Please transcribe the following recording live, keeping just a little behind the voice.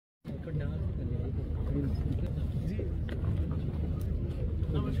नमस्कार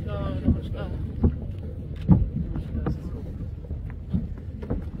नमस्कार।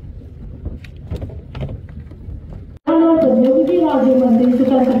 प्रौद्योगिकी राज्य मंत्री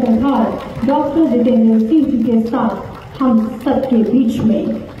स्वतंत्र प्रभार डॉक्टर जितेंद्र सिंह जी के साथ हम सबके बीच में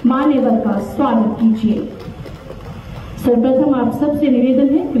मान्यवर का स्वागत कीजिए। सर्वप्रथम आप सबसे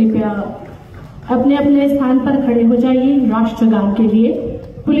निवेदन है, कृपया अपने अपने स्थान पर खड़े हो जाइए राष्ट्रगान के लिए।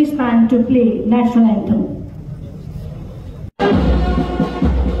 Police band to play national anthem.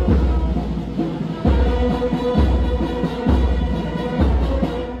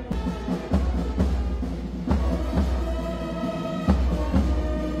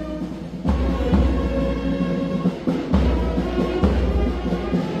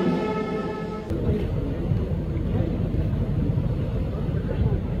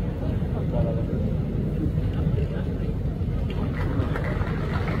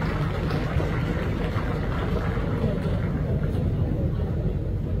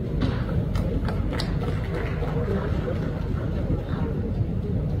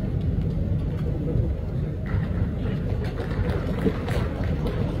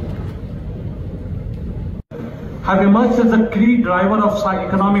 have emerged as a key driver of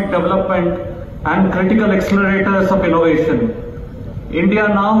economic development and critical accelerators of innovation. India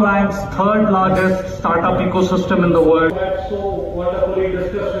now ranks third largest startup ecosystem in the world. I have so wonderfully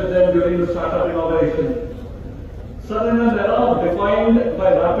discussed with them during the startup innovation. Sir, in an era defined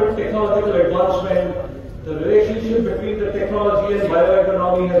by rapid technological advancement, the relationship between the technology and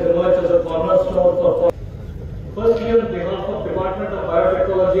bioeconomy has emerged as a cornerstone for. Firstly, on behalf of Department of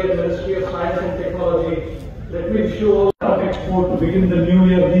Biotechnology and Ministry of Science and Technology, let me wish you all a expo to begin the new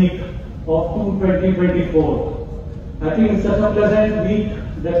year week of 2024. I think it's such a pleasant week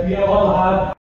that we have all had.